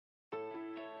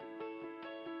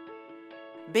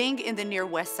Being in the near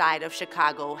west side of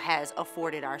Chicago has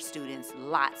afforded our students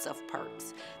lots of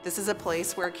perks. This is a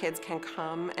place where kids can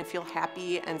come and feel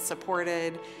happy and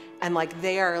supported and like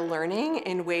they are learning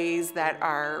in ways that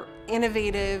are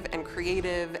innovative and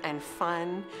creative and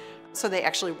fun, so they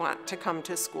actually want to come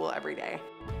to school every day.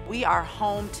 We are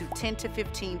home to 10 to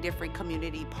 15 different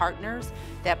community partners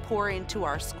that pour into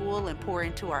our school and pour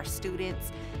into our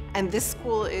students. And this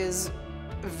school is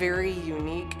very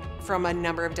unique from a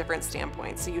number of different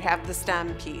standpoints. So you have the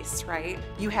STEM piece, right?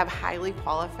 You have highly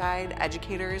qualified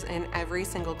educators in every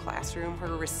single classroom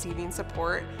who are receiving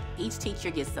support. Each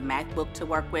teacher gets a MacBook to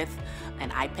work with,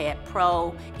 an iPad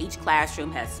Pro. Each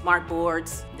classroom has smart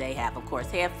boards. They have, of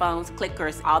course, headphones,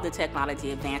 clickers, all the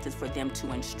technology advances for them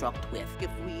to instruct with.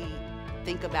 If we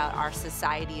think about our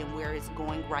society and where it's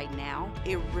going right now,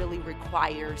 it really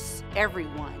requires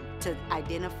everyone to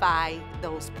identify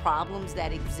those problems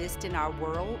that exist in our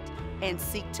world and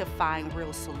seek to find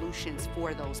real solutions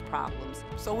for those problems.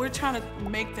 So we're trying to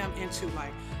make them into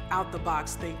like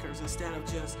out-the-box thinkers instead of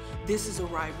just, this is a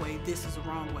right way, this is a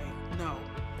wrong way. No,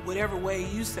 whatever way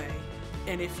you say,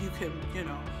 and if you can,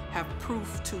 have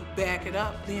proof to back it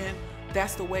up, then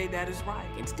that's the way that is right.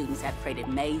 And students have created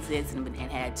mazes and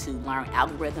had to learn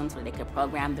algorithms where they could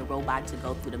program the robot to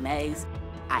go through the maze.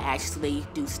 I actually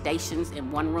do stations in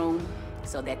one room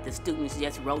so that the students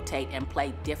just rotate and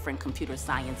play different computer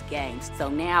science games. So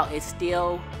now it's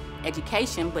still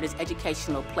education, but it's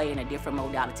educational play in a different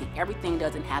modality. Everything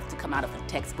doesn't have to come out of a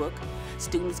textbook.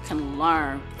 Students can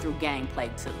learn through gameplay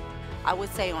too. I would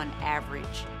say on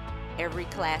average, every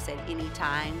class at any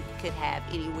time could have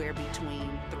anywhere between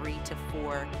 3 to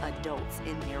 4 adults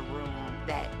in their room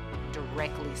that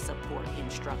directly support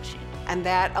instruction. And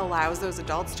that allows those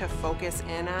adults to focus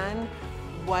in on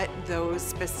what those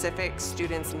specific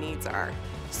students' needs are.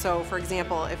 So for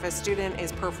example, if a student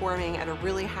is performing at a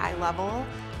really high level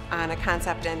on a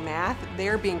concept in math,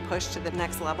 they're being pushed to the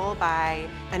next level by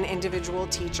an individual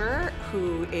teacher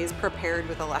who is prepared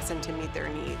with a lesson to meet their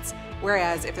needs.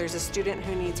 Whereas if there's a student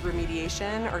who needs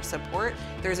remediation or support,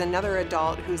 there's another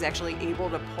adult who's actually able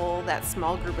to pull that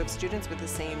small group of students with the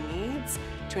same needs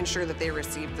to ensure that they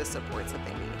receive the supports that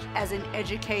they need. As an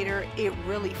educator, it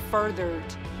really furthered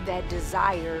that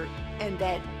desire and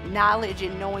that knowledge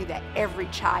and knowing that every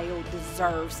child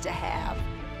deserves to have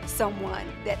someone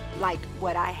that like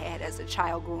what I had as a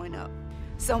child growing up.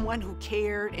 Someone who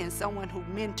cared and someone who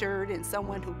mentored and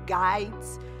someone who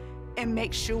guides and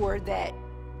makes sure that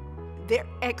their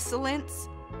excellence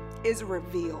is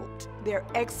revealed, their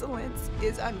excellence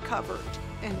is uncovered,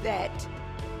 and that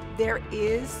there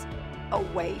is a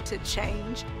way to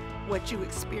change what you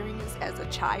experience as a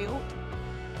child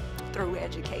through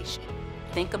education.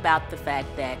 Think about the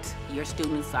fact that your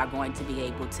students are going to be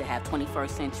able to have 21st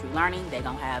century learning. They're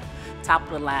going to have top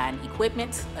of the line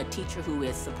equipment, a teacher who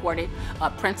is supported, a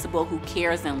principal who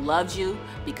cares and loves you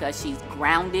because she's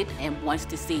grounded and wants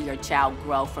to see your child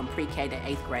grow from pre-K to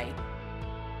 8th grade.